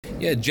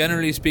Yeah,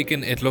 generally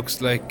speaking, it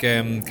looks like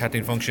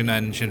Kathleen Function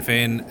and Sinn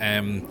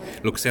Féin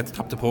look set to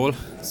top the poll.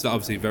 It's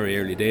obviously very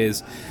early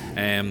days.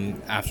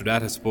 After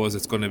that, I suppose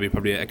it's going to be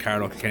probably a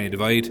Carlow Kilkenny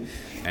divide.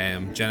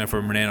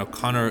 Jennifer Murnane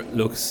O'Connor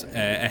looks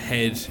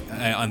ahead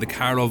on the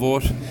Carlow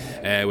vote,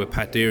 with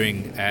Pat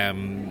Deering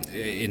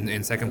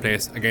in second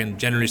place. Again,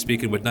 generally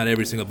speaking, with not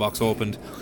every single box opened,